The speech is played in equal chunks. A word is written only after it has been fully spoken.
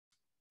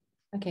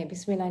Okay,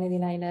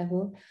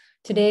 Bismillah.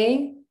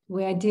 Today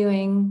we are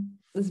doing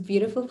this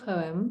beautiful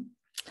poem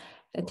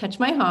that touched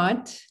my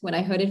heart when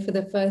I heard it for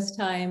the first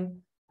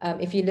time.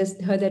 If you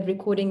heard that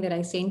recording that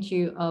I sent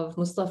you of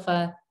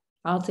Mustafa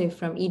Altif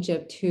from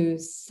Egypt who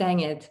sang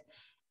it,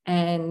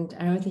 and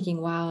I remember thinking,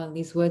 wow,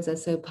 these words are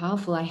so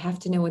powerful. I have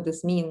to know what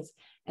this means.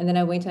 And then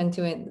I went on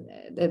to it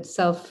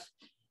itself.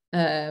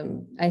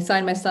 I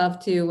signed myself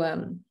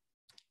to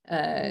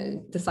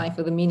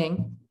decipher the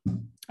meaning.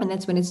 And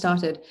that's when it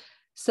started.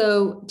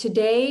 So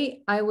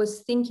today I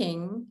was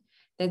thinking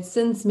that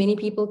since many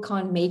people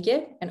can't make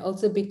it, and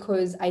also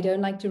because I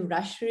don't like to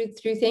rush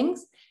through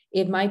things,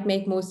 it might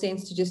make more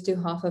sense to just do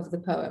half of the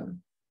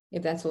poem,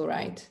 if that's all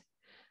right.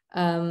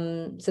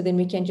 So then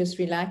we can just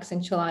relax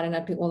and chill out and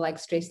not be all like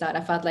stressed out.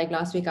 I felt like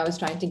last week I was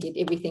trying to get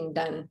everything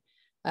done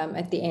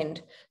at the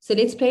end. So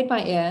let's play it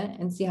by ear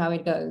and see how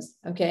it goes.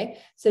 Okay.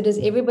 So does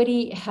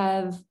everybody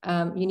have,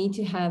 you need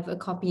to have a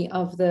copy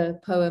of the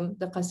poem,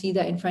 the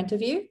Qasida in front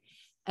of you.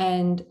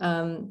 And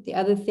the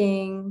other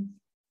thing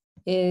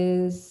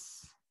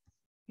is,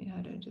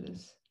 how do I do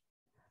this?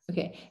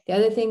 Okay. The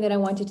other thing that I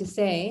wanted to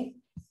say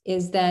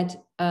is that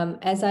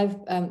as I've,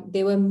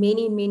 there were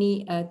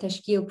many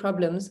tashkil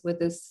problems with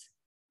this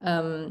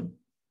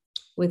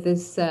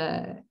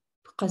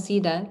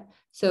Qasida.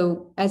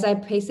 So as I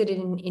pasted it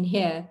in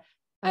here,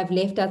 I've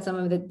left out some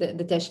of the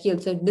tashkil.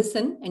 So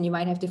listen, and you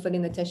might have to fill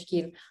in the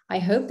tashkil. I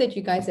hope that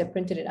you guys have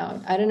printed it out.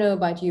 I don't know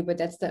about you, but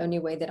that's the only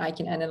way that I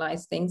can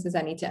analyze things is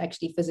I need to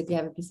actually physically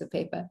have a piece of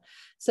paper.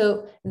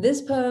 So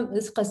this poem,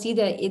 this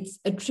Qasida, it's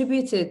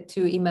attributed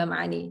to Imam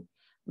Ali,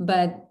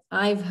 but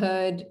I've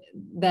heard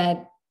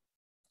that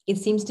it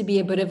seems to be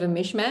a bit of a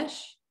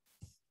mishmash.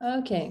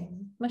 Okay,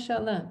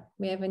 mashallah,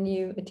 we have a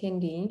new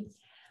attendee.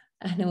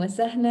 Ahlan wa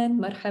sahlan,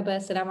 marhaba,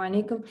 assalamu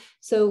alaikum.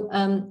 So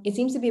it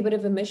seems to be a bit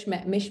of a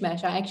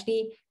mishmash. I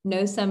actually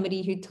know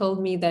somebody who told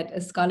me that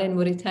a scholar in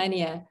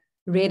Mauritania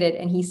read it,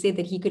 and he said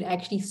that he could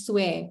actually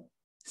swear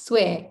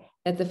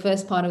that the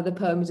first part of the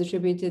poem is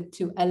attributed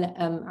to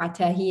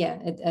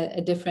Atahiya,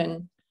 a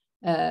different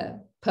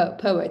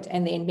poet,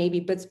 and then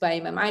maybe bits by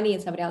Imam Ali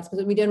and somebody else,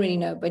 but we don't really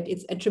know, but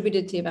it's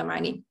attributed to Imam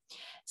Ali.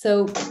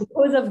 So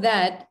because of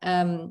that,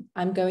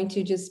 I'm going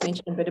to just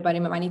mention a bit about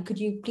Imam Ali. Could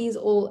you please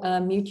all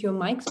mute your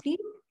mics, please?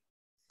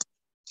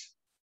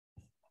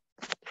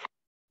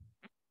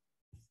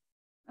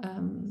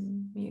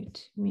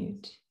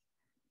 Mute.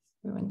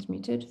 Everyone's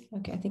muted.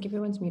 Okay, I think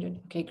everyone's muted.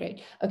 Okay,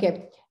 great.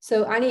 Okay,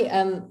 so Ali,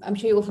 I'm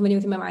sure you're all familiar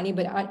with Imam Ali,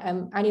 but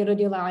Ali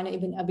radiallahu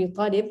Ibn Abi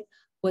Talib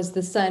was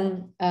the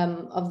son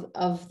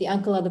of the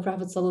uncle of the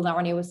Prophet sallallahu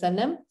alaihi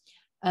wasallam.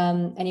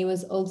 And he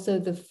was also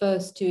the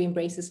first to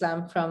embrace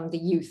Islam from the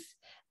youth.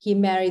 He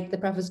married the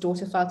Prophet's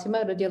daughter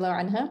Fatima radiallahu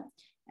anha,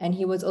 and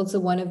he was also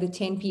one of the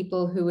 10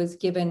 people who was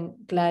given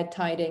glad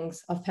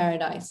tidings of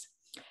paradise.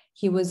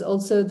 He was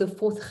also the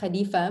 4th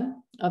Khalifa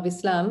of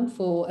Islam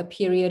for a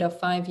period of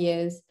 5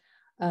 years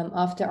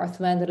after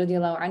Uthman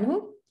radiallahu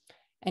anhu,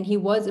 and he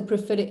was a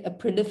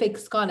prolific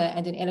scholar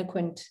and an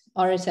eloquent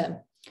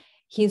orator.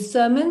 His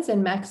sermons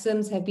and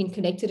maxims have been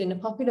collected in a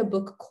popular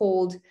book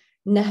called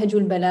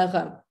Nahjul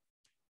Balagha.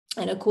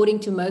 And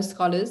according to most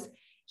scholars,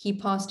 he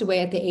passed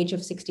away at the age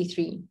of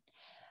 63.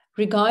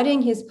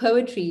 Regarding his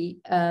poetry,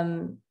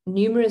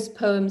 numerous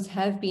poems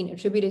have been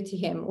attributed to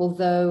him,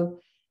 although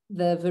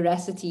the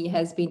veracity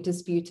has been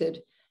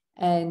disputed.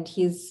 And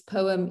his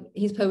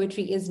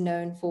poetry is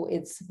known for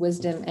its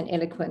wisdom and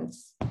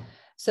eloquence.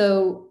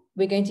 So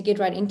we're going to get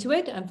right into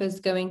it. I'm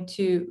first going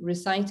to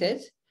recite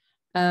it.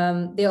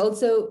 There are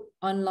also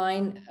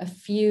online a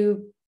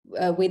few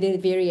where there are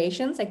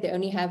variations, like they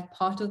only have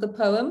part of the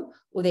poem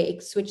or they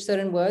switch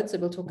certain words. So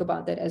we'll talk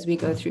about that as we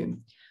go through.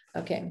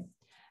 Okay.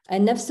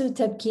 النفس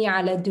تبكي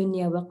على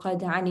الدنيا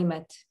وقد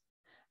علمت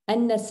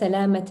أن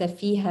السلامة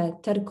فيها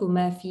ترك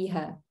ما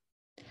فيها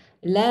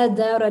لا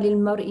دار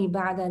للمرء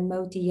بعد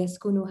الموت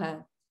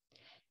يسكنها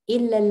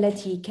إلا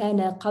التي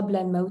كان قبل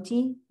الموت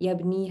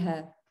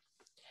يبنيها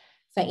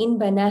فإن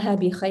بناها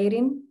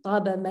بخير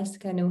طاب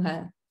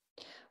مسكنها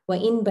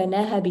وإن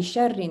بناها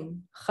بشر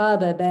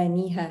خاب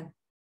بانيها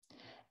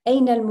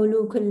أين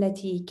الملوك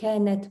التي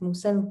كانت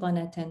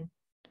مسلطنة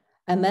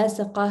أما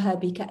سقاها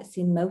بكأس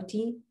الموت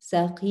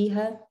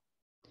ساقيها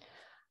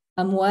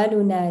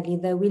أموالنا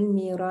لذوي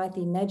الميراث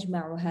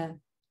نجمعها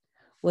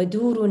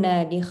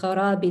ودورنا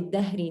لخراب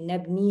الدهر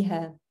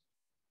نبنيها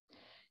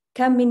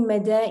كم من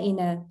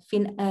مدائن في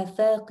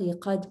الآفاق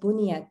قد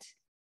بنيت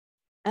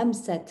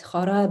أمست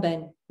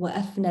خرابا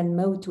وأفنى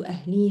الموت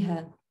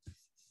أهليها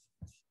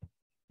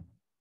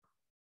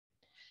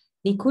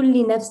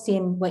لكل نفس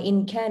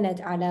وإن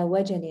كانت على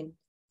وجل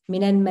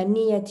من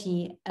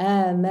المنية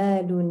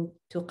آمال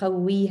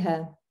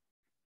تقويها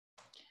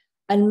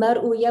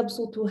المرء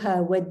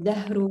يبسطها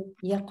والدهر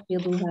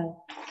يقبضها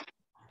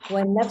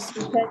والنفس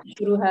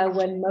تنشرها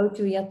والموت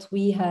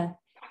يطويها.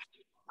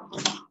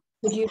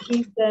 Could you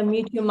please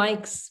mute your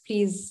mics?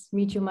 Please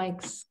mute your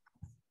mics.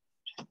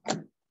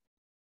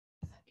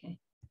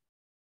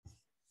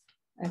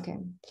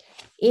 Okay.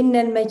 إن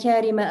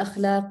المكارم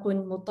أخلاق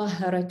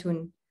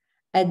مطهرة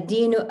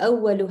الدين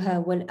أولها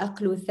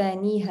والأقل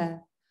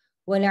ثانيها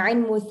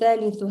والعلم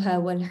ثالثها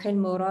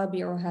والحلم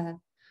رابعها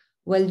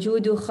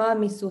والجود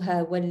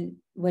خامسها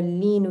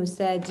واللين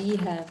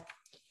ساديها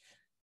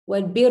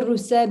والبر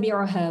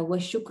سابعها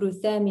والشكر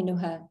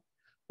ثامنها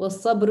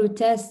والصبر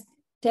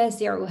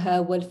تاسعها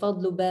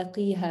والفضل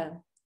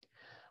باقيها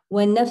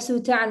والنفس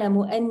تعلم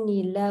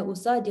أني لا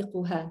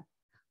أصادقها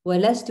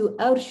ولست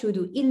أرشد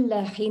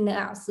إلا حين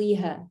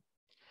أعصيها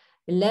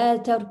لا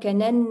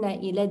تركنن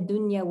إلى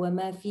الدنيا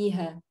وما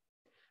فيها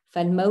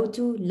فالموت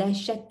لا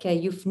شك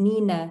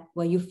يفنينا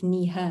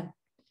ويفنيها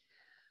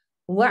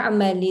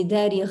واعمل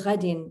لدار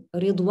غد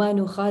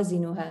رضوان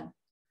خازنها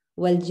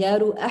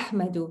والجار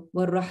أحمد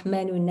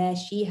والرحمن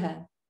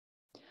ناشيها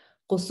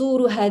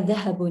قصورها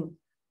ذهب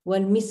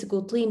والمسك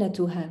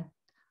طينتها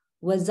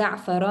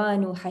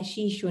وزعفران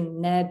حشيش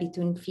نابت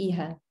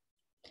فيها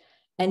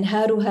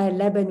أنهارها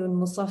لبن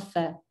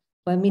مصفى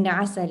ومن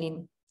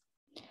عسل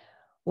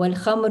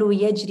والخمر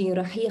يجري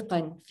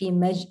رحيقا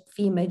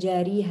في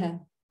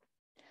مجاريها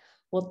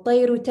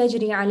والطير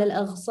تجري على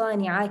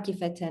الأغصان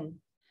عاكفة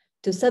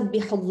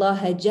تسبح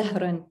الله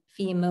جهرا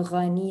في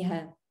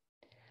مغانيها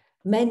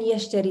من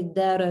يشتري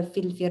الدار في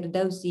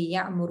الفردوس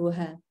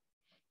يعمرها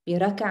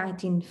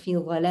بركعة في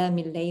ظلام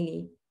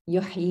الليل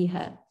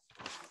يحييها.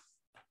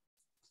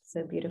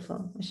 So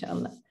beautiful,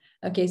 mashallah.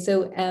 Okay,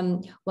 so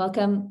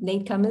welcome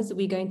latecomers.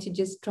 We're going to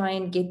just try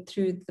and get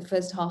through the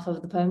first half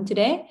of the poem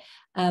today.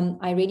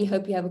 I really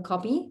hope you have a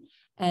copy.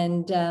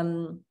 And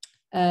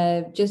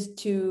just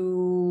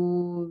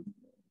to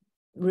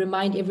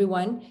remind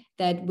everyone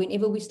that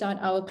whenever we start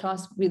our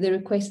class, the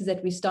request is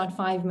that we start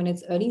 5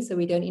 minutes early so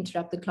we don't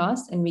interrupt the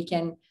class and we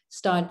can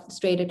start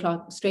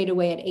straight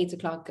away at 8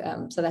 o'clock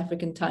South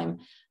African time.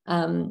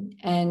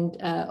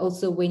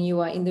 Also when you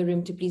are in the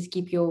room to please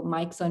keep your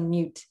mics on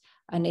mute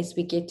unless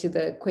we get to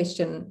the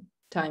question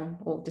time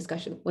or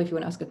discussion, or if you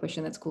want to ask a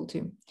question, that's cool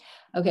too.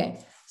 Okay,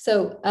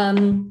 so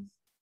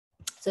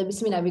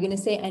Bismillah, we're going to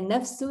say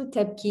النفس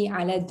تبكي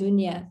على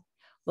الدنيا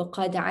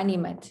وقد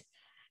علمت.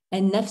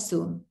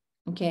 النفس,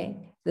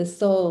 okay, the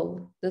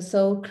soul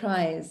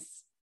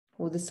cries,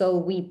 or the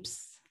soul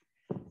weeps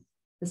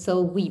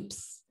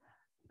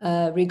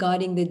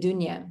regarding the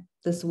dunya,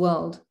 this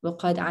world,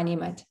 وقد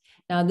علمت.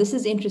 Now this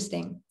is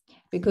interesting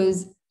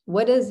because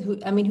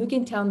who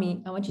can tell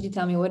me? I want you to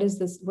tell me what is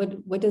this?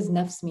 What does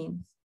nafs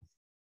mean?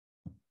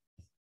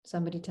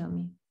 Somebody tell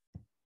me.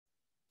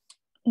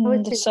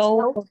 The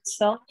soul,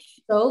 self.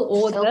 Soul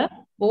or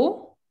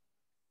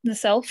the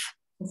self.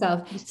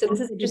 So this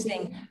is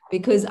interesting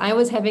because I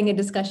was having a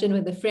discussion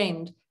with a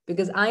friend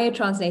because I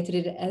translated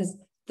it as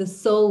the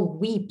soul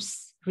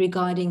weeps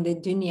regarding the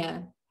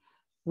dunya.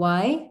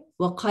 Why?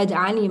 وَقَدْ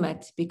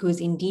عَلِمَتْ,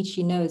 because indeed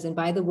she knows. And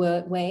by the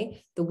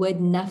way, the word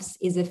nafs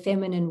is a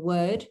feminine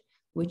word,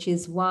 which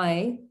is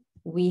why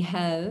we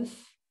have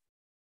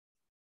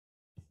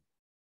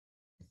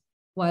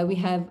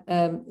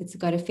it's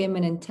got a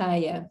feminine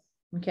taya,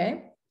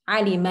 okay?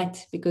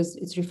 Alimat, because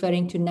it's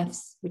referring to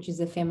nafs, which is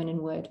a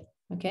feminine word,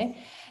 okay?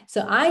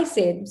 So I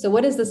said, so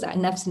what does this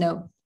nafs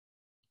know?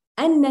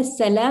 Anna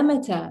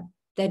salamata,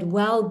 that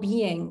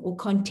well-being or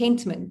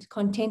contentment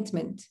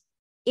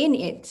in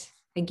it,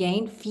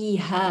 again,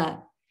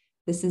 fiha.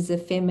 This is a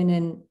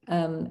feminine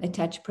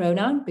attached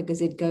pronoun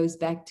because it goes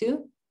back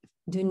to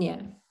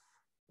dunya,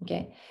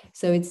 okay?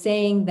 So it's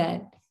saying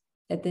that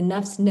the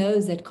nafs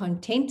knows that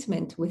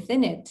contentment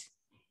within it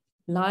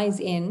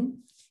lies in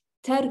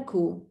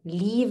tarku,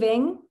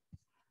 leaving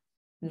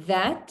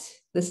that.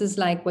 This is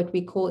like what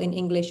we call in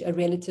English a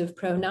relative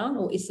pronoun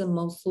or ism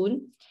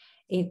mawsul.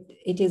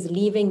 It is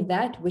leaving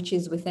that which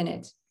is within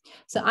it.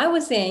 So I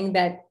was saying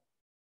that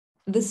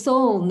the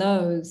soul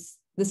knows,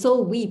 the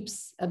soul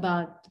weeps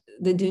about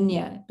the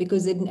dunya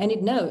because it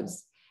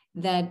knows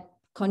that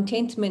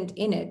contentment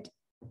in it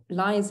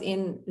lies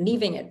in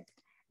leaving it.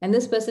 And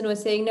this person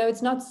was saying, no,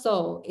 it's not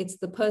soul, it's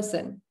the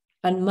person,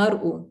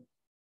 al-mar'u,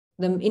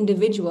 the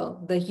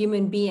individual, the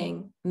human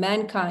being,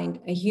 mankind,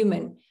 a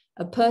human.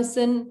 A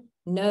person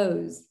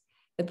knows,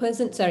 a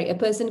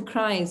person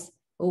cries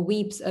or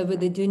weeps over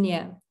the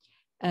dunya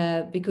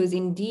because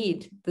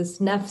indeed this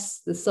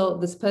nafs, the soul,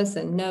 this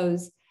person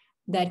knows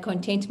that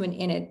contentment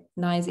in it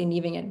lies in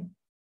leaving it.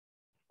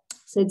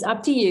 So it's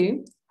up to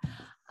you.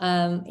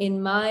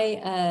 In my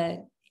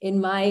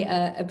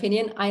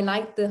opinion, I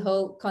like the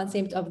whole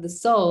concept of the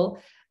soul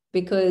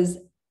because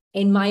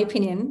in my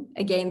opinion,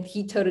 again,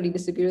 he totally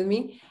disagreed with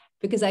me,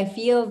 because I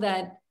feel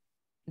that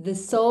the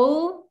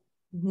soul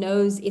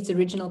knows its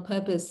original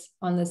purpose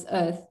on this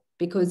earth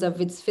because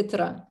of its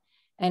fitrah.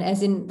 And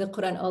as in the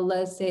Quran,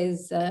 Allah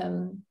says,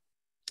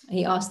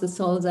 he asked the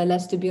souls,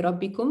 alastu bi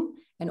rabbikum?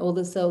 And all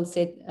the souls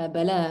said,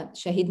 bala,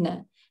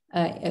 shahidna.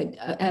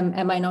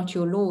 Am I not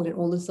your Lord? And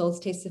all the souls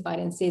testified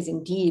and says,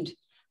 indeed,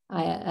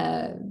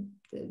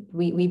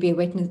 we bear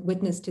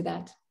witness to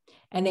that.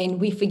 And then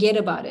we forget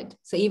about it.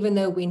 So even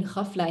though we're in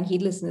khafla and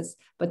heedlessness,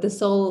 but the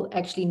soul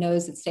actually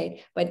knows its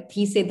state. But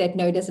he said that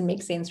no, it doesn't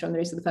make sense from the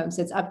rest of the poem.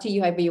 So it's up to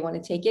you however you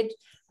want to take it.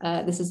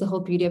 This is the whole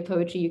beauty of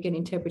poetry. You can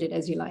interpret it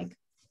as you like.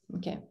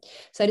 Okay,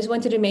 so I just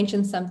wanted to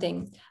mention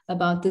something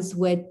about this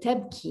word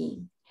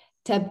tabki.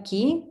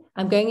 Tabki,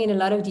 I'm going in a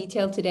lot of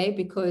detail today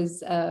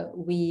because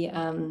we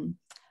are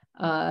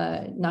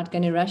not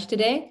going to rush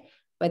today,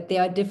 but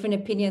there are different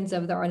opinions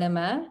of the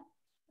ulama.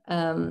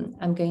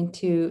 I'm going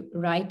to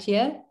write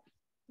here.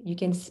 You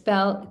can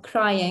spell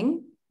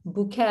crying,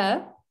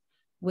 buka,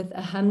 with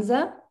a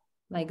hamza,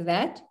 like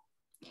that.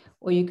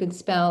 Or you could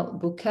spell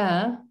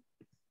buka,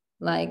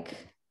 like,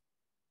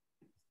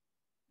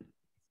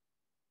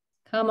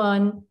 come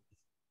on.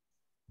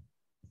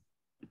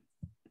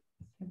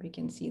 Hope you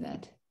can see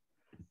that.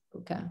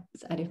 Buka,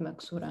 it's alif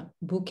maksura.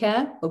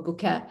 Buka or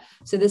buka.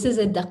 So this is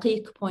a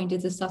daqiq point,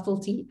 it's a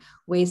subtlety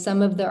where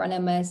some of the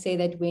ulama say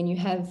that when you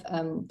have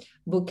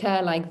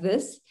buka like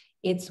this,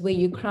 it's where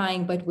you're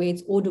crying, but where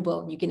it's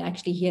audible, you can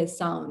actually hear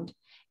sound.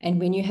 And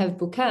when you have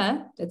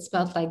buka, that's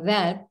spelled like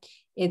that,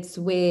 it's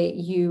where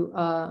you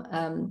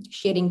are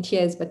shedding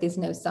tears, but there's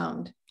no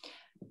sound.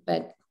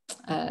 But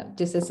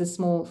just as a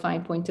small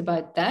fine point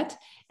about that.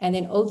 And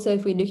then also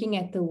if we're looking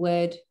at the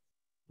word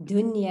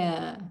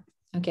dunya,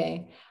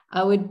 okay,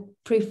 I would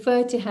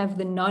prefer to have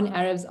the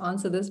non-Arabs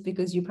answer this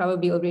because you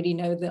probably already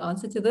know the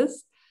answer to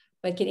this.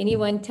 But can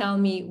anyone tell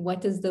me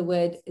what does the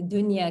word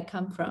dunya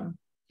come from?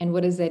 And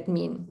what does that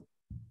mean?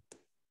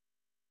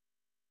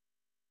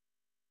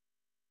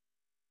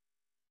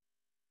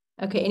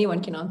 Okay,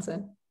 anyone can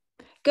answer.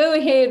 Go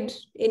ahead,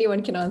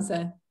 anyone can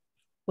answer.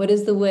 What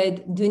does the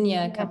word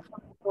dunya come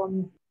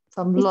from? It's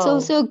low.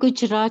 Also a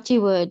Gujarati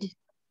word.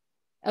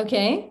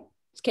 Okay,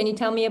 can you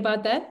tell me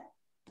about that?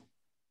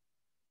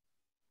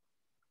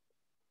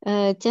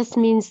 Just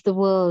means the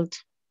world.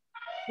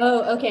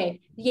 Oh,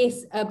 okay.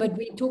 Yes, but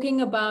we're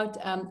talking about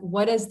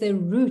what is the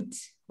root?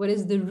 What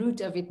does the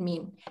root of it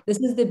mean? This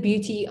is the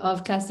beauty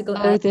of classical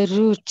Arabic. The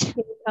root.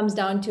 It comes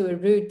down to a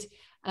root.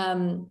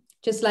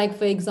 Just like,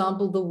 for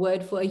example, the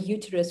word for a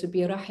uterus would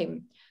be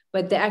rahim,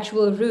 but the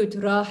actual root,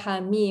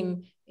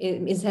 rahamim,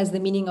 has the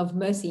meaning of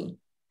mercy.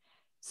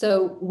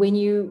 So when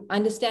you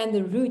understand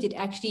the root, it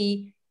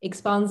actually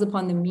expounds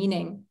upon the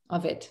meaning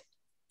of it.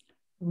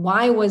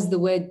 Why is the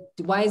word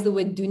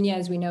dunya,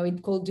 as we know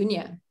it, called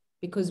dunya?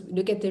 Because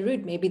look at the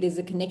root. Maybe there's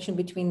a connection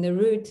between the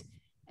root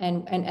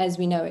and as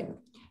we know it.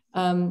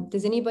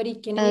 Does anybody,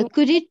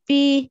 could it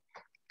be,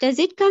 does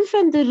it come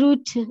from the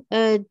root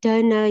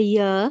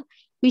danaya,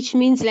 which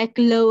means like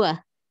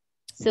lower?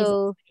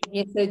 So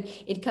yes, so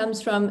it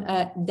comes from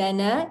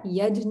dana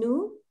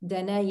yadnu,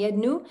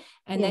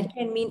 and that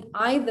can mean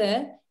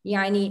either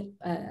yani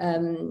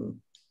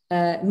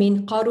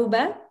min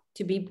qaruba,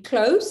 to be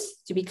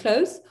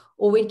close,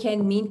 or it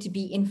can mean to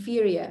be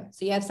inferior.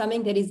 So you have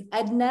something that is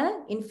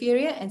adna,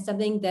 inferior, and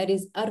something that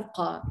is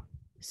arqa,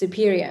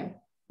 superior.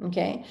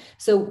 Okay,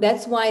 so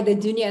that's why the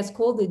dunya is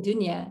called the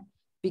dunya,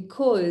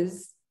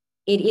 because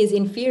it is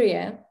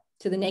inferior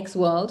to the next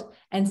world,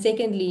 and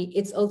secondly,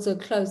 it's also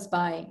close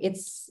by.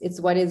 It's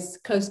what is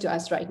close to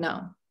us right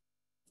now.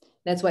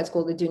 That's why it's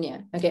called the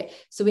dunya. Okay,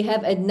 so we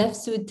have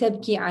النفس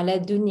تبكي على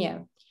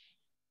الدنيا.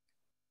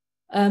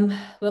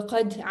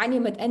 وقد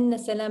علمت أن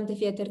سلامة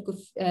فيها ترك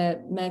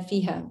ما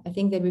فيها. I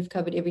think that we've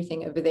covered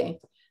everything over there.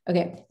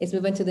 Okay, let's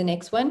move on to the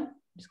next one.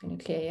 I'm just going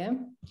to clear here.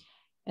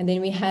 And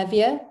then we have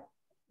here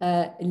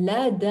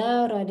لا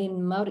دار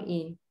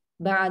للمرء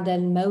بعد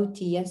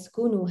الموت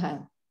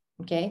يسكنها.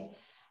 Okay,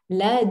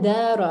 لا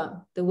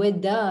دار, the word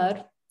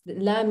dar,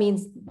 la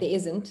means there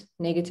isn't,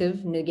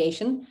 negative,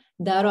 negation.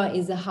 Dara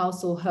is a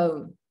house or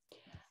home.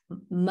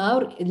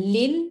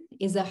 Lil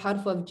is a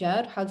harf of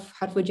jar.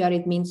 Harf of jar,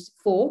 it means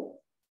for.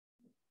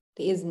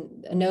 There is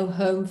no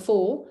home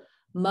for.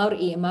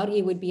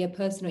 Mar'i would be a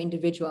person or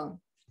individual.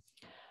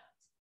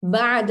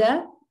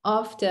 Ba'da,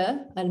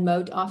 after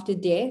al-maut, after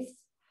death,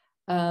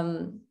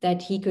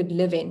 that he could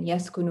live in.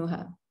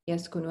 Yaskunuha.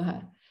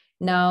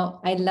 Now,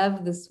 I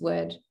love this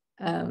word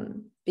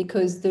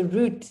because the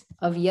root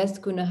of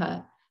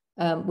yaskunuha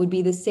would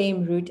be the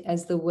same root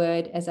as the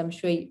word, as I'm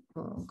sure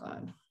oh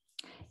God,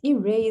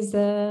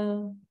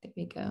 eraser, there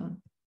we go.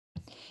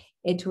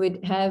 It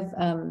would have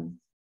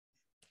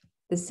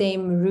the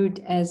same root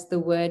as the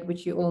word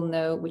which you all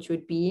know, which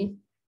would be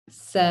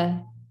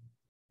saki.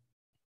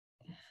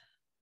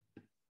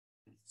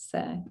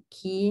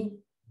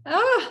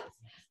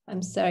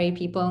 I'm sorry,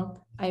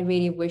 people. I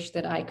really wish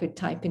that I could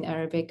type in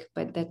Arabic,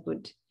 but that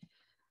would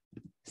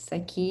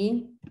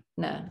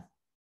sakina.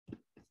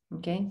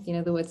 Okay, you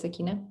know the word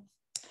sakina?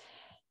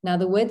 Now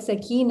the word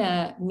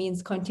sakina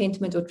means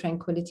contentment or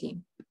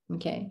tranquility.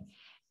 Okay,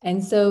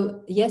 and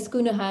so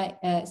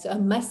yaskunuha, so a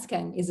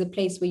maskan is a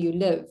place where you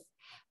live,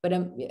 but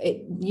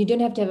you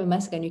don't have to have a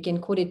maskan. You can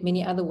call it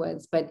many other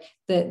words, but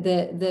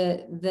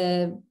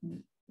the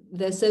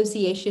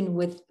association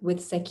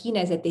with sakina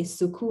is that there's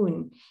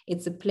sukun.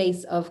 It's a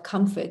place of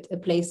comfort, a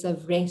place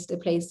of rest, a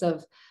place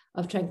of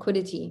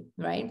tranquility,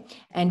 right?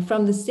 And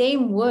from the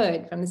same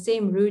word, from the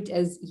same root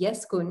as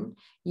yaskun,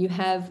 you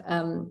have,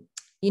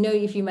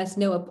 if you must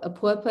know a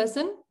poor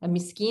person, a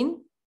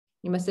miskin,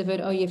 you must have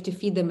heard, oh, you have to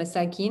feed the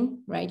masakin,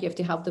 right? You have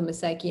to help the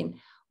masakin.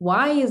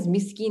 Why is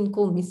miskin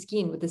called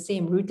miskin with the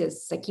same root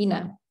as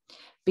sakina?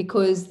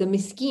 because the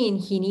miskin,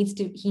 he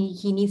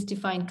needs to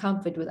find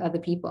comfort with other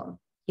people.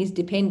 He's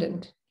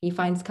dependent. He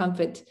finds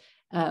comfort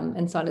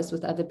and solace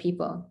with other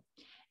people.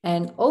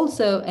 And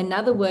also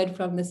another word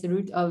from this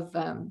root of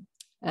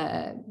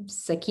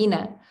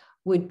sakina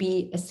would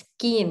be a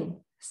skin.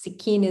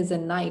 Sikin is a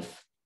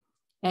knife.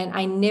 And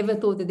I never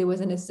thought that there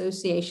was an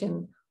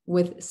association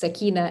with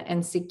sakina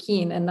and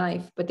sikin, a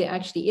knife, but there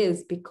actually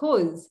is,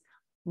 because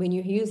when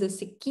you use a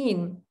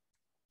sikin,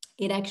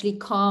 it actually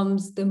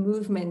calms the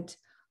movement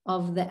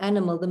of the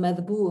animal, the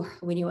madbuh,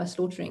 when you are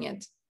slaughtering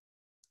it.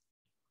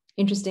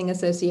 Interesting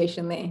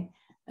association there.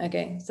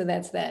 Okay, so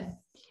that's that.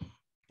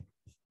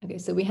 Okay,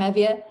 so we have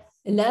here,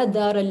 لا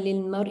دار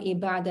للمرء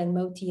بعد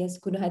الموت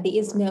يسكنها. There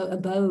is no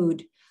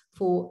abode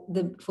for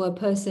a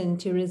person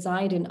to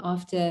reside in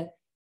after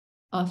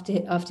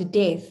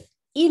death,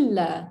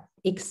 إلا,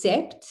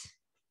 except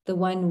the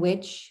one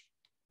which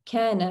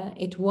kana,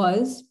 it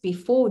was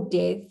before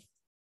death,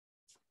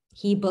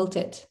 he built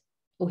it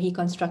or he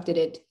constructed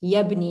it.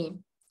 Yabni,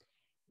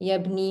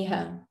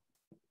 yabniha.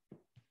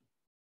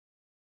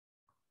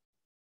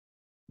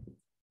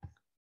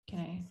 Can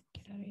I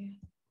get out of here?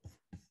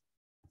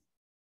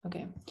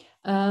 Okay,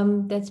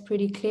 that's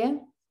pretty clear.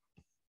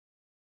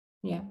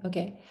 Yeah,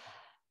 okay.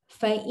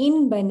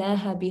 فَإِن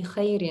بَنَاهَا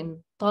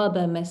بِخَيْرٍ طَابَ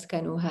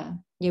مَسْكَنُهَا.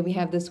 Yeah, we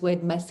have this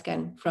word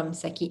maskan from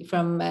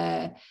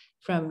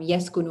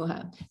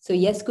yaskunuha. So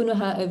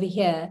yaskunuha over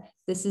here,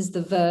 this is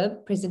the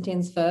verb, present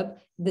tense verb.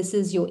 This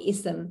is your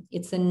ism.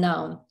 It's a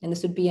noun, and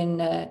this would be an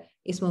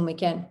ismul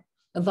makan,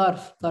 a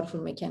dharful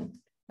makan.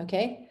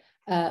 Okay,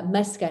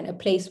 maskan, a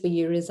place where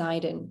you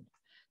reside in.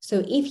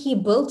 So if he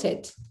built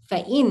it,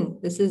 fa'in,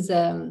 this is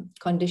a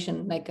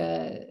condition, like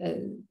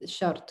a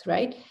shart,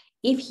 right?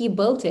 If he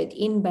built it,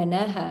 in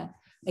banaha,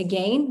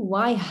 again,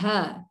 why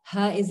ha?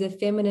 Ha is a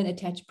feminine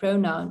attached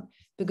pronoun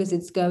because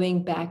it's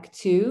going back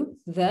to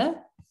the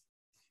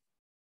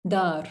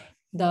dar,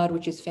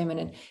 which is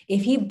feminine.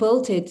 If he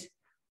built it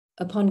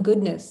upon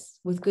goodness,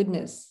 with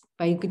goodness,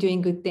 by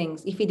doing good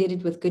things, if he did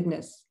it with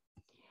goodness,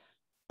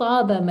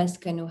 taba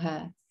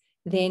maskanuha,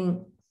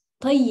 then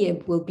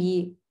tayyib will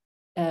be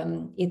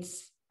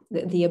it's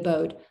the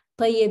abode.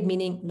 Tayyib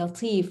meaning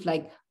latif,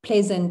 like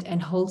pleasant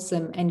and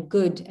wholesome and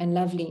good and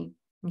lovely.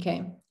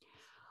 Okay.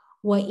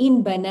 Wa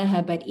in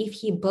banaha, but if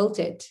he built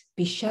it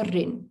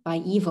bisharrin, by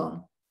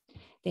evil,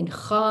 then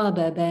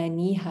khaba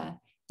baniha,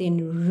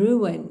 then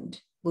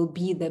ruined will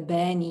be the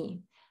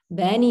bani.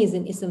 Bani is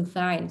an ism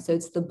fa'il, so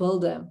it's the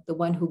builder, the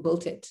one who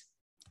built it.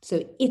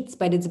 So it's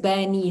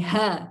bani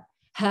ha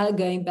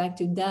going back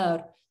to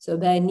dar. So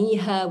bani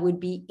ha would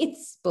be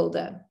its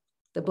builder,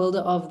 the builder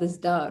of this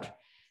dar.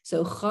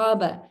 So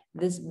khaba,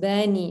 this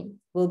bani,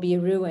 will be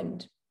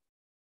ruined.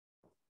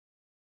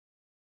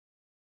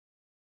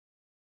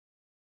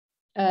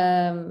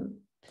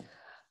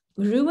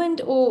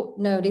 Ruined, or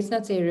no, let's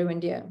not say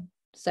ruined here.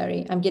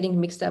 Sorry, I'm getting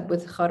mixed up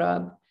with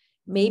kharab.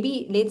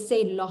 Maybe let's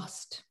say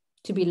lost,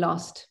 to be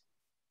lost.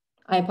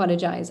 I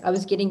apologize. I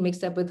was getting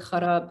mixed up with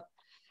kharab.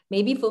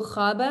 Maybe for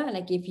khaba,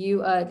 like if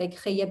you are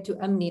like khayyabtu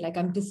amni, like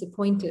I'm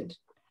disappointed.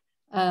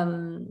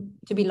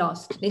 To be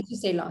lost, let's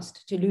just say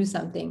lost, to lose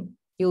something,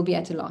 you'll be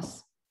at a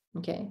loss.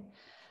 Okay.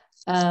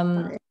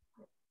 I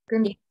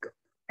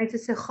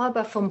just say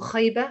khaba from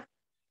khayba.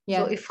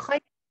 Yeah. So if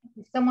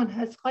someone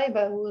has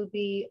khayba, it will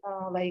be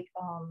like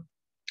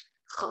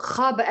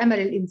khaba amal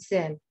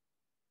al-insan.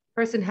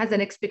 Person has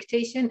an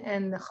expectation,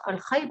 and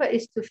al-khayba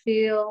is to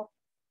feel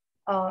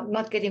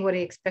not getting what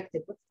he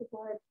expected. What's the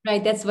word?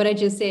 Right, that's what I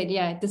just said.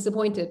 Yeah,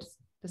 disappointed.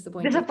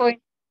 Disappointed.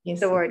 Yes.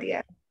 The word,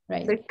 yeah.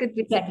 Right. So it could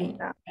be exactly.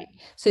 Right.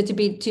 So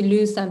to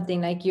lose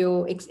something, like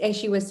as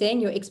she was saying,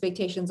 your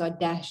expectations are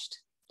dashed.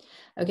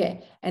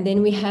 Okay, and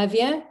then we have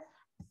here,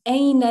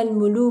 أين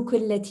الملوك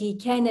التي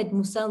كانت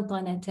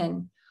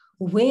مسلطنة?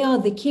 Where are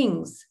the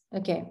kings?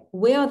 Okay,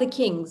 where are the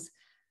kings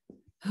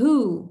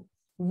who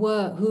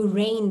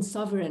reigned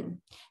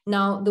sovereign?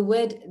 Now the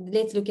word,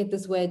 let's look at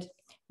this word.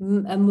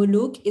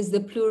 Muluk is the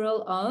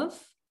plural of,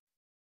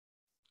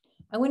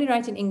 I want to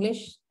write in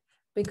English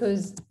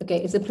because,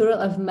 okay, it's a plural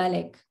of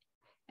malik.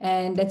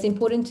 And that's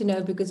important to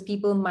know because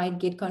people might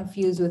get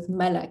confused with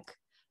malak.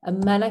 A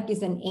malak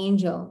is an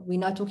angel. We're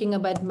not talking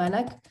about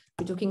malak,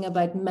 we're talking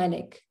about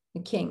malik,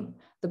 the king,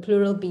 the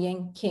plural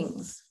being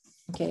kings.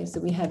 Okay, so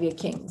we have your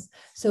kings.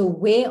 So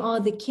where are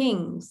the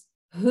kings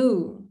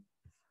who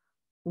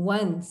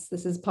once,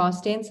 this is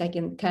past tense, like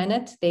in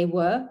kanat, they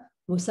were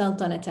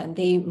musaltanatan,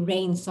 they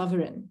reigned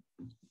sovereign.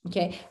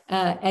 Okay,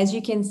 as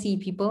you can see,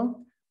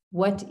 people,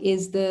 what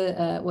is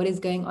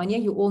going on here?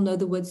 You all know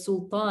the word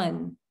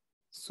sultan,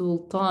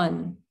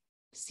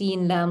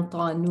 sin lam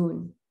ta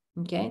nun.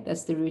 Okay,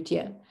 that's the root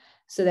here.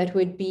 So that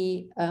would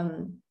be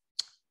meant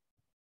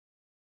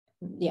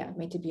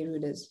to be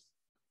rulers.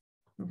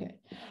 Okay.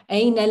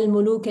 أين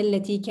الملوك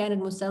التي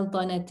كانت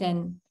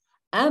مسلطنة؟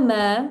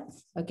 أما,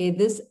 okay,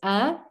 this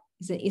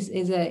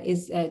is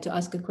to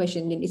ask a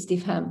question,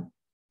 للاستفهام,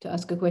 to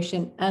ask a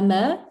question.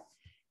 أما,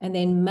 and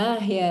then ma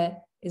here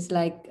is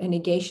like a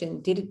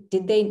negation. Did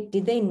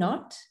they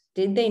not?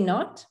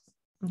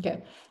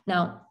 Okay.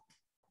 Now,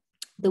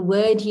 the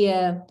word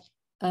here,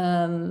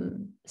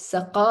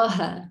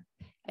 سقاها.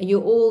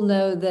 You all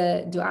know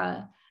the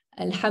dua.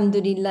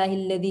 Alhamdulillahi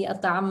alladhi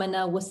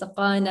at'amana wa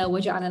saqana wa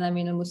ja'alana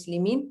min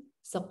al-muslimin.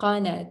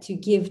 Saqana, to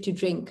give, to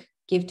drink,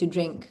 give to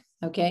drink.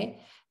 Okay,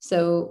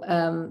 so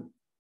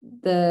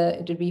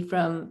it would be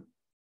from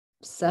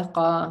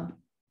saqa.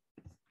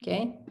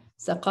 Okay,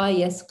 saqa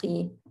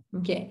yasqi.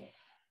 Okay,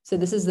 so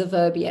this is the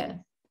verb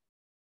here.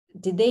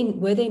 Did they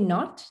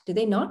not?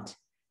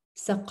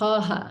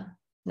 Saqaha.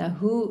 Now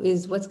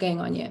what's going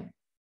on here?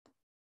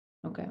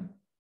 Okay.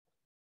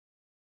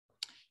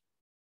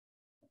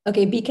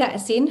 Okay,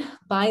 bika'sin,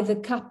 by the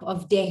cup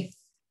of death.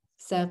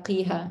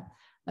 Saqiha.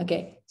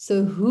 Okay,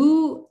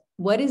 so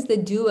what is the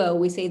duo?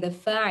 We say the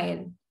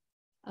fa'il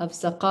of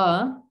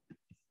saqa.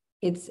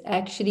 It's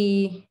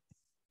actually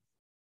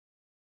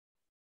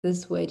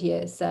this word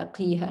here,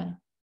 saqiha.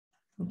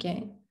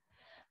 Okay.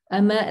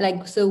 Okay,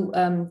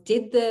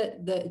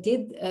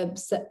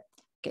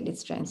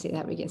 let's try and say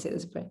that. We can say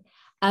this prayer.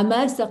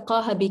 Ama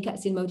saqaha bi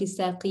ka'sil mawti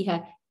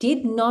saqiha.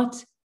 Did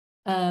not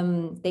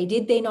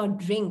they not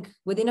drink?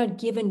 Were they not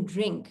given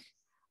drink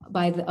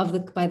by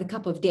the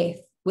cup of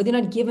death? Were they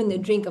not given the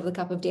drink of the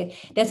cup of death?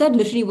 That's not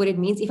literally what it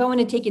means. If I want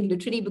to take it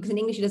literally, because in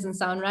English it doesn't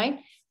sound right,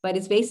 but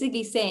it's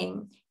basically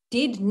saying,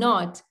 did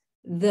not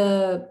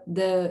the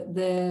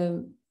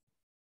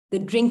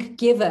drink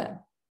giver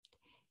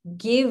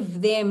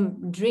give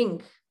them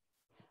drink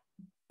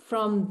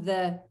from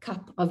the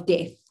cup of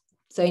death?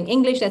 So in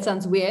English, that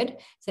sounds weird.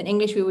 So in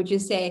English, we would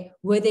just say,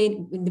 we're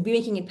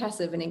making it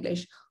passive in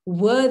English.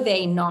 Were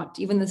they not,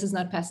 even this is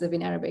not passive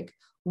in Arabic,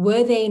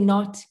 were they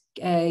not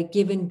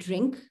given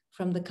drink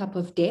from the cup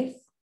of death?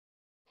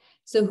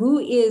 So who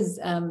is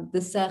the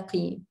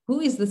saqi? Who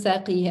is the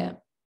saqi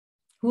here?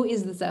 Who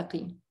is the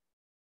saqi?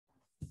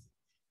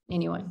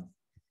 Anyone?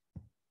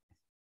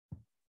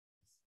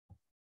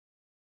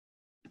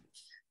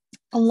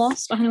 Allah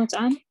subhanahu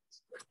wa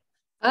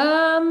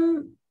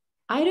ta'ala.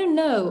 I don't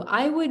know.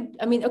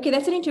 Okay,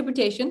 that's an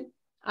interpretation.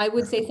 I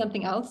would say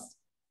something else.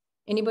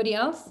 Anybody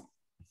else?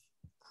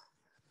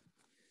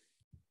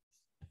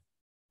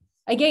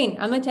 Again,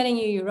 I'm not telling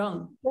you you're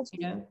wrong, you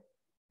know.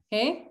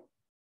 Okay?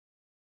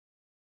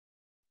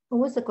 What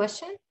was the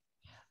question?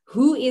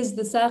 Who is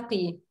the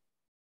saqi?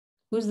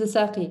 Who's the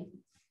saqi?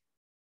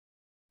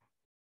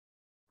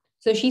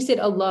 So she said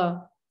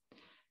Allah,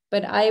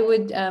 but I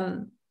would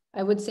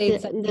say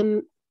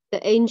the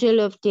angel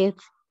of death.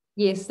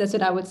 Yes, that's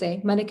what I would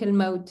say. Malik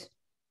al-Maut,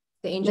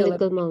 the angel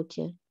Malik al-Maut,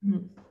 yeah.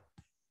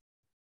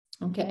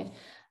 Okay.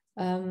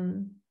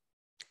 And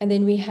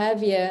then we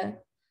have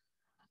here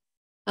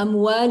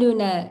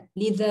أموالنا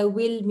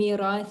لذوي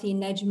الميراث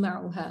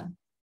نجمعها.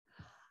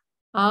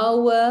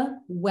 Our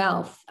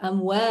wealth.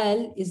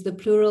 Amwal is the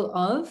plural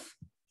of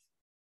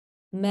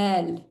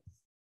mal.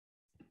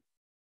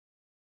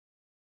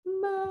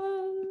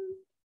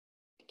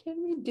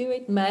 Can we do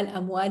it? Mal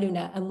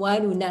amwaluna.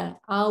 Amwaluna.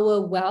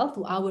 Our wealth,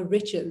 our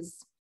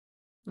riches.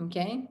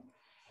 Okay.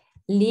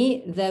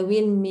 Li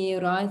dhawil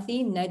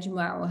mirathi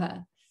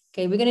najma'uha.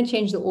 Okay, we're going to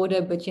change the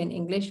order but in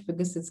English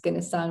because it's going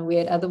to sound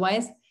weird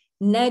otherwise.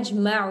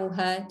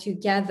 Najma'uha, to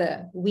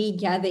gather. We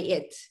gather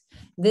it.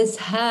 This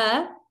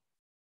ha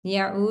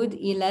ya'ud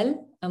ilal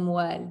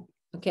amwal.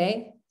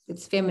 Okay,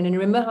 it's feminine.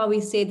 Remember how we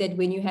say that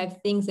when you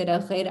have things that are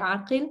ghair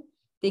aqil,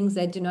 things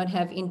that do not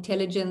have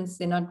intelligence,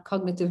 they're not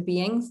cognitive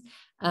beings,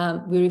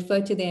 we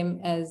refer to them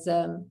as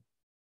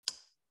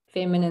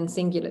feminine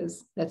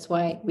singulars. That's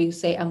why we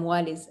say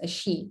amwal is a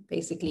she,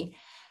 basically.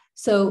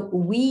 So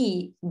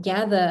we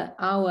gather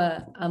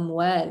our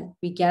amwal,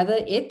 we gather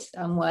it,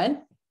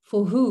 amwal,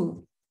 for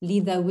who?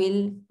 Lidha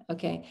will.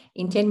 Okay,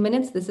 in 10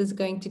 minutes, this is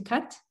going to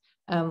cut.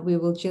 We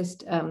will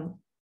just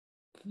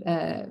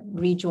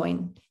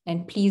rejoin.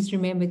 And please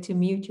remember to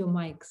mute your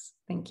mics.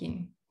 Thank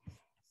you.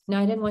 No,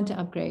 I didn't want to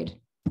upgrade.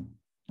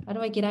 How do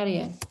I get out of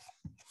here?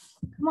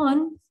 Come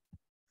on.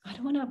 I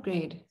don't want to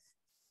upgrade.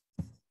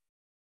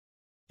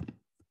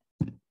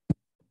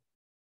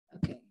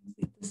 Okay,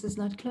 this is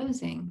not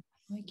closing.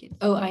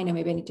 Oh, I know,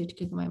 maybe I need to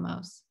click my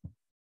mouse.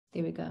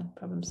 There we go,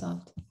 problem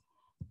solved.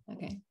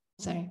 Okay,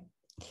 sorry.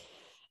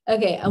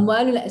 Okay,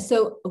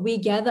 so we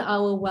gather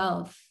our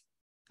wealth,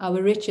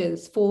 our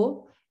riches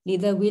for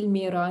Lidha will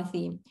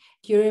mirathi.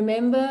 Do you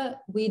remember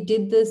we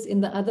did this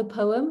in the other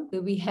poem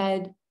that we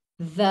had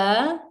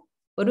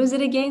what was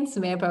it again?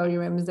 Samaya probably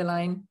remembers the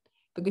line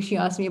because she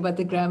asked me about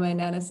the grammar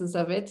analysis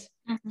of it.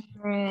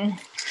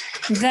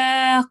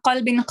 ذا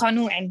قلب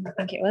قنوع, I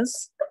think it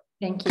was.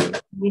 Thank you.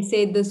 We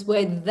said this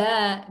word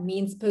 "dha"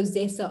 means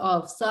possessor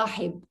of,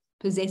 sahib,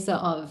 possessor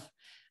of.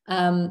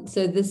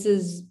 So this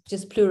is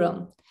just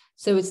plural.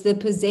 So it's the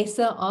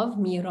possessor of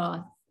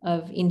mirath,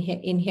 of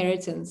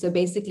inheritance. So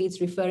basically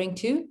it's referring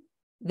to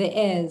the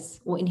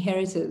heirs or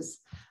inheritors.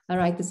 I'll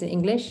write this in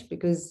English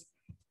because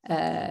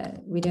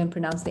we don't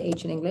pronounce the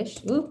H in English.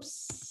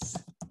 Oops.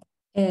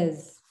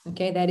 Heirs.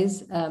 Okay, that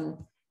is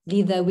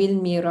lidha wil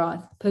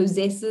mirath,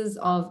 possessors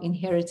of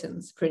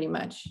inheritance, pretty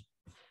much.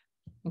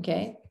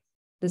 Okay.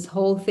 This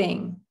whole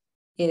thing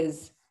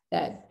is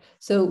that.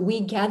 So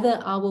we gather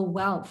our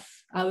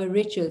wealth, our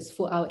riches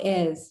for our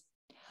heirs.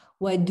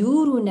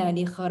 وَدُورُنَا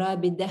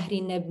لِخَرَابِ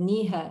الدَّهْرِ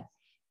نَبْنِيهَا.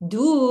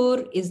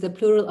 Dur is the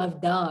plural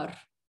of dar.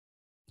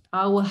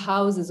 Our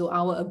houses or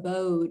our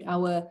abode,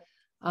 our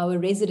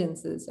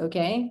residences,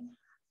 okay?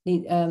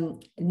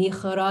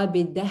 لِخَرَابِ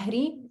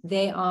الدَّهْرِ,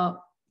 they are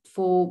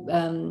for,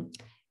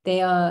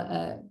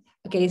 okay,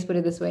 let's put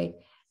it this way.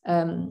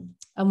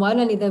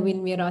 أموالا لذوي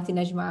الميراث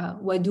نجمعها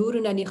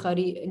ودورنا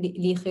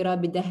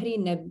لخراب الدهر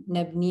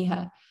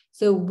نبنيها.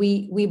 So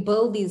we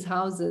build these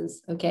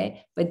houses,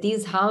 okay? But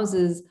these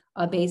houses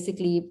are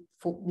basically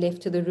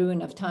left to the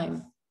ruin of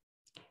time.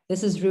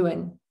 This is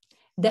ruin.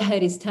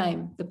 Dahr is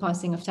time, the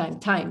passing of time.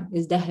 Time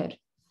is dahr,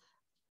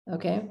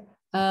 okay?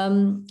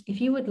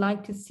 If you would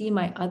like to see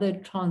my other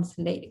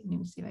translate, let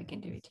me see if I can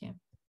do it here.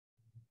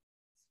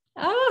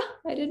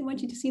 I didn't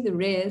want you to see the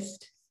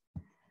rest.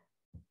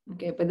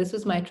 Okay, but this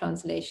was my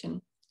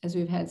translation as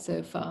we've had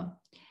so far.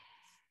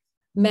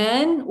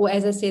 Man, or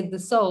as I said, the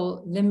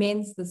soul,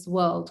 laments this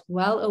world,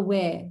 well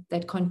aware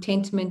that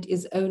contentment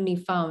is only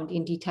found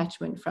in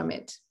detachment from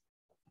it.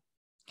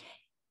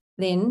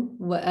 Then,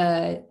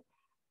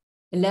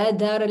 لا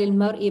دار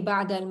للمرء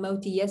بعد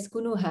الموت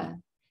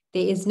يسكنها.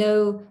 There is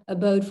no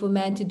abode for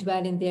man to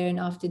dwell in there and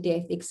after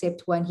death,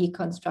 except one he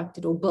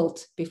constructed or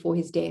built before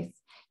his death.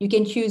 You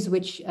can choose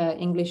which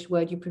English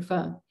word you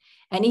prefer.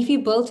 And if he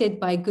built it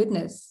by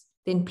goodness,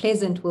 then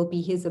pleasant will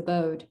be his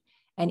abode.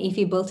 And if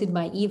he built it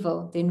by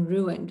evil, then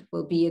ruined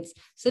will be its,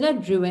 so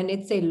not ruined,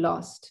 let's say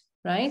lost,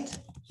 right?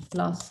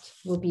 Lost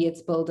will be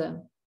its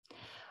builder.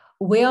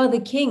 Where are the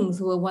kings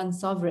who were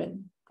once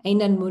sovereign?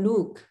 Ain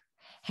al-muluk.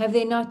 Have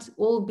they not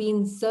all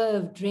been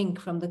served drink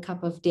from the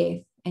cup of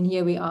death? And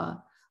here we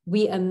are.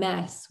 We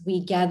amass,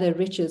 we gather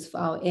riches for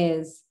our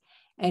heirs,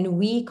 and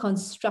we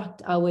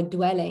construct our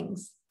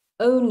dwellings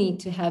only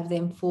to have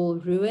them fall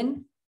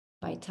ruin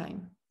by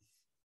time.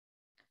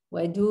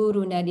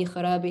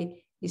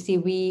 You see,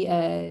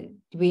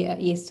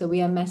 yes, so we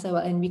amass our,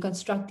 and we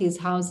construct these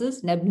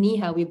houses,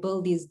 nabniha, we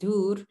build these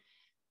dur,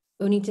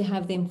 only to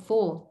have them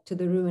fall to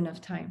the ruin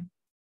of time.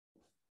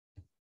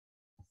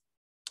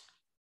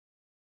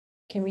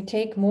 Can we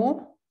take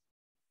more?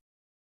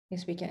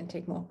 Yes, we can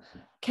take more.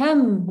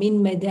 Kam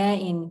min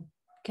madain.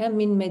 Kam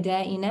min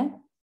madaina.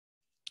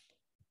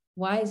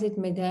 Why is it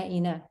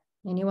madaina?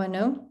 Anyone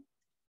know?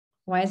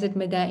 Why is it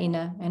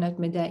madaina and not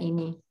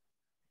madaini?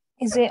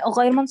 Is it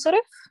غير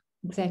منصرف?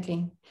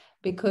 Exactly.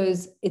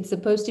 Because it's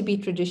supposed to be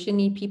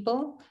traditionally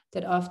people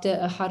that after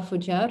a harfu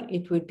jar,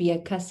 it would be a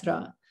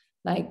kasra,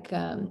 like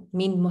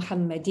min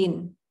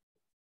Muhammadin,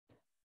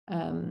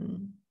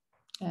 min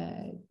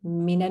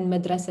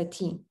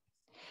al-madrasati.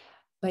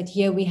 But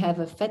here we have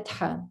a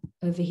fatha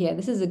over here.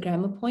 This is a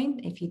grammar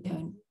point. If you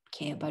don't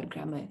care about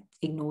grammar,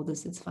 ignore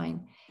this, it's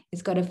fine.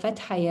 It's got a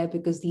fatha here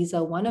because these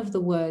are one of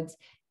the words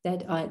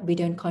that we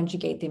don't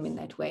conjugate them in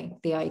that way.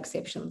 They are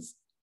exceptions.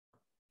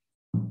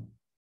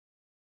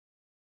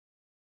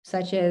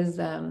 Such as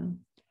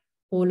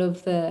all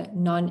of the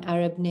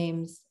non-Arab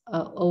names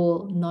are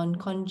all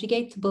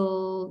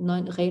non-conjugatable,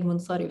 non-ghair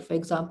munsarif. For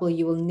example,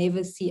 you will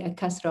never see a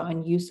kasra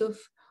on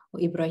Yusuf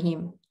or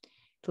Ibrahim.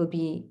 It will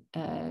be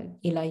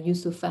ila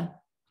Yusufa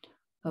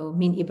or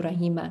min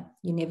Ibrahima.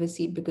 You never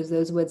see it because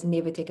those words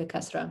never take a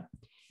kasra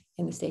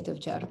in the state of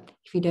jar.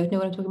 If you don't know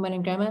what I'm talking about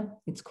in grammar,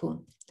 it's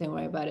cool. Don't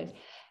worry about it.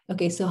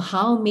 Okay, so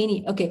how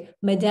many? Okay,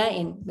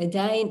 madain.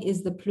 Madain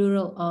is the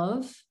plural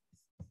of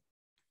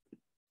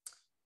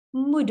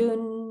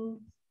mudun.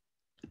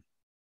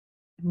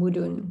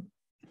 Mudun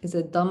is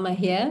a dhamma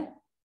here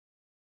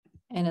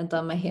and a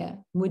dhamma here.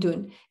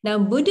 Mudun. Now,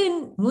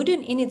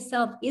 mudun in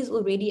itself is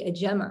already a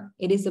jama.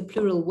 It is a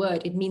plural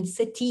word. It means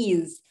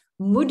cities.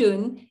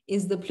 Mudun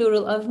is the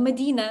plural of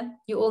Medina.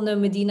 You all know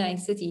Medina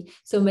is city.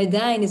 So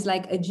madain is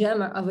like a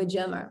jama of a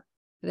jama.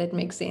 That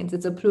makes sense.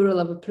 It's a plural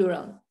of a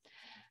plural.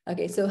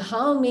 Okay, so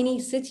how many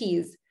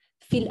cities?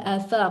 Fil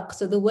afaq.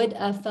 So the word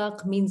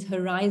afaq means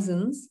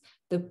horizons.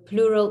 The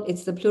plural,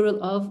 it's the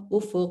plural of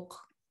ufuq.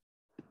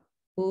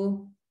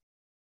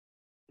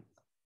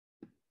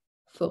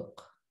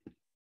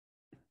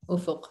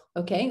 Ufuq,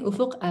 okay?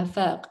 Ufuq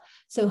afaq.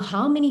 So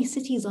how many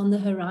cities on the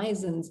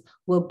horizons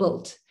were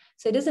built?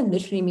 So it doesn't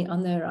literally mean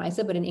on the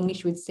horizon, but in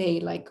English we'd say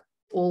like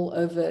all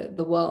over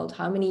the world.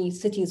 How many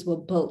cities were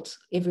built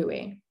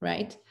everywhere,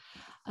 right?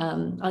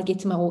 I'll get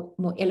to my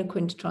more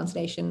eloquent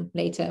translation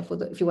later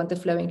if you want the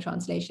flowing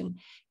translation.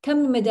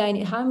 Kam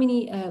madain, how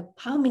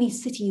many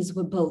cities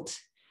were built?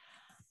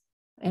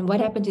 And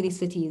what happened to these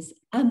cities?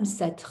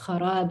 Amsat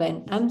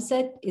kharaban.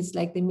 Amsat is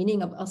like the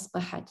meaning of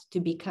asbahat, to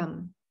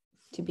become.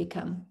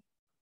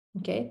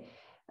 Okay.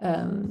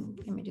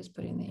 Let me just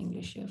put in the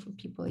English here for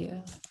people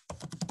here.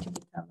 To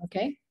become,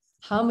 okay.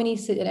 How many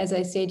cities, as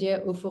I said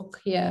here, ufuq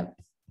here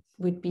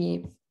would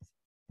be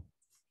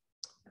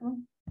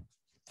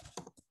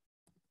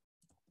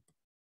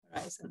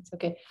horizons.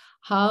 Okay.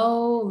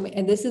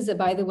 And this is,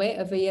 by the way,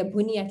 over here,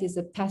 buniyat is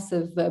a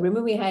passive verb.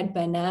 Remember we had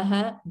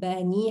banaha,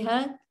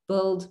 baniha,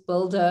 build,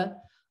 builder.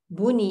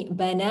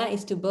 Bana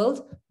is to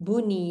build.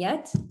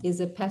 Buniyat is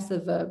a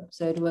passive verb.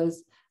 So it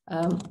was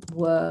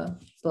were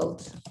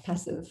built,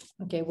 passive,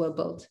 okay, were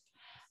built.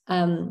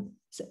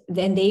 So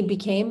then they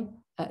became,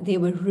 they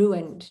were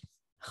ruined,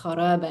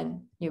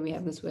 kharaban. Here we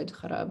have this word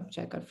kharab, which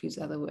I confused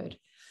the other word.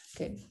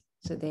 Okay,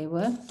 so they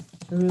were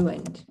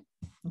ruined,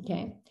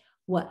 okay.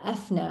 Wa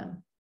afna.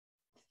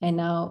 And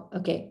now,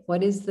 okay,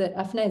 what is the,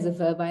 afna is a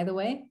verb, by the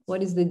way.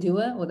 What is the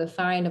doer or the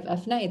fa'il of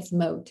afna? It's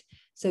maut.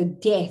 So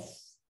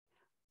death,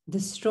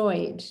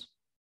 destroyed,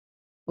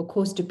 or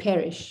caused to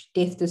perish,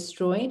 death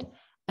destroyed.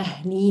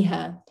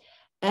 Ahliha.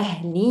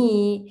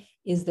 Ahli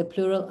is the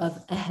plural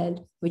of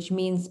ahl, which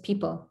means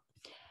people.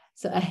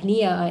 So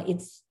ahliya,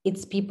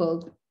 it's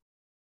people.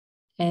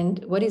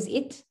 And what is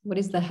it? What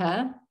is the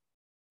ha?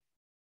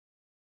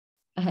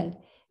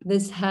 Ahl.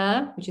 This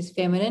ha, which is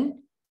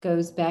feminine,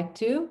 goes back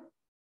to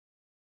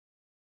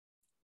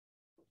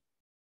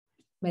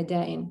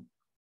Madain.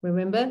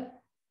 Remember,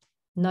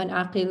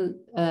 non-aqil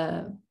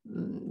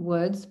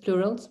words,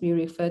 plurals, we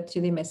refer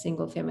to them as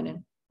single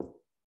feminine.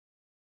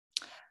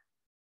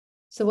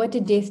 So what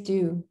did death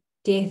do?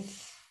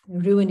 Death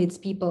ruined its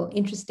people.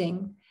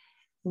 Interesting.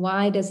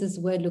 Why does this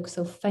word look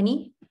so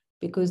funny?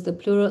 Because the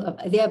plural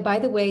of, there, by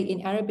the way,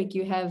 in Arabic,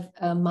 you have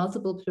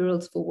multiple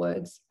plurals for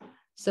words.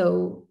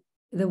 So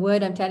the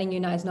word I'm telling you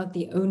now is not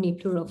the only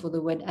plural for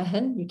the word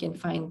ahl. You can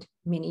find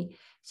many.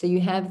 So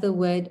you have the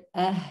word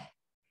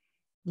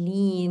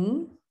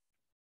ahlin,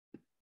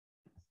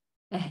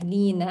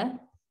 ahlina,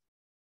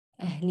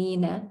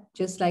 ahlina,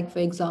 just like, for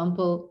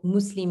example,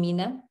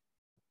 muslimina,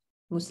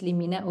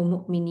 muslimina or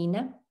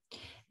mu'minina.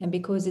 And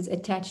because it's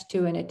attached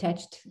to an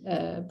attached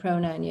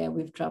pronoun, yeah,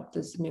 we've dropped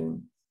this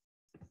noon.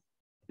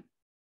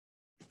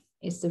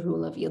 It's the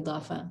rule of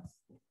idafa.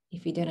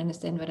 If you don't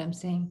understand what I'm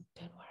saying,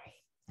 don't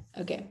worry.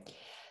 Okay,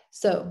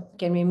 so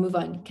can we move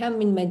on? كم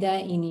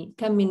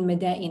من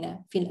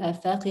مدائن في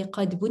الآفاق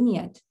قد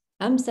بنيت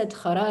أمست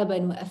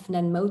خرابا وأفنى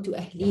الموت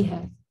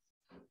أهليها.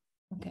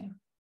 Okay,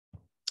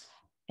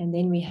 and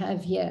then we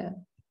have here,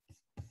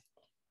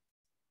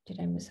 did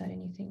I miss out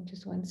anything?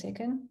 Just 1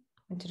 second.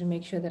 I wanted to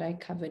make sure that I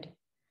covered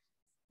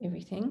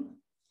everything.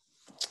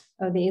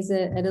 Oh, there is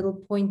a little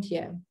point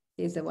here.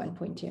 There's a 1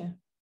 point here.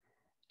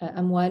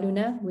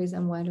 Amwaluna, where's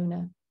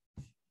amwaluna?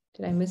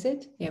 Did I miss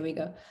it? Here we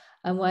go.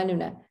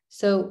 Amwaluna.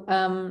 So,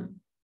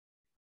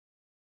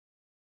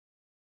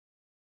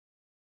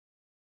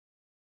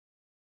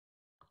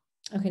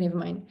 okay, never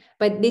mind.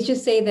 But let's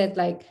just say that,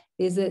 like,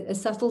 there's a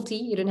subtlety,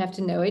 you don't have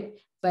to know it,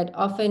 but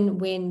often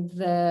when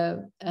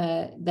the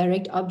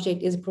direct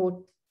object is brought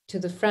to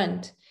the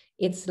front,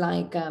 it's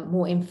like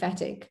more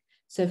emphatic.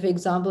 So for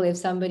example, if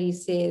somebody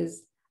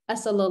says,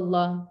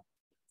 Asalallah,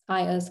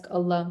 I ask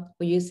Allah,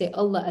 or you say,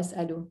 Allah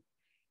as'alu,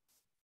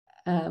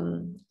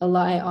 Allah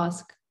I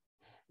ask.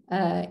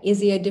 Is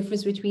there a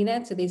difference between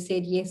that? So they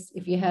said, yes,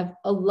 if you have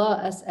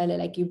Allah as'ala,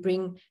 like you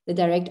bring the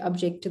direct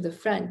object to the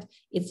front,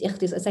 it's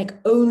ikhtis, it's like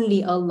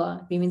only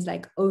Allah. It means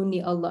like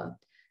only Allah.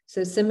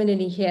 So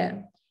similarly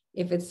here,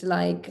 if it's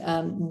like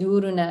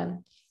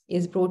duruna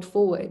is brought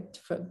forward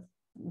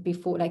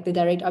before, like the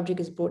direct object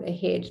is brought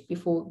ahead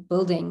before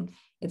building,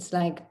 it's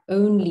like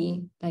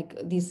only, like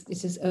this,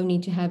 it's just only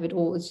to have it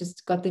all. It's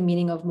just got the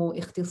meaning of more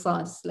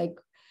ikhtisas, like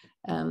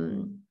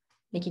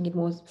making it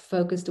more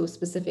focused or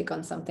specific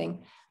on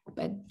something.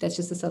 But that's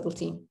just a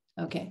subtlety.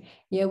 Okay.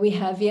 Yeah, we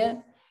have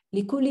here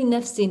لكل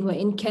نفس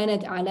وإن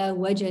كانت على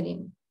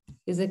وجل.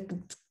 There's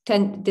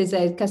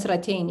a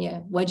kasratain, yeah,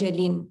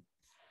 وجل.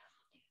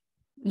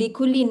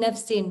 لكل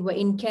نفس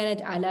وإن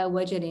كانت على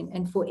وجل.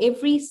 And for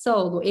every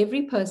soul or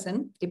every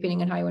person,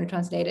 depending on how you want to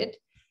translate it,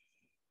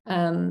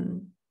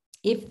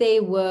 if they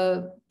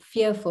were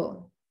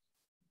fearful,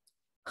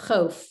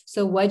 خوف.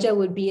 So waja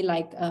would be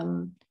like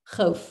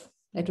خوف.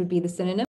 That would be the synonym.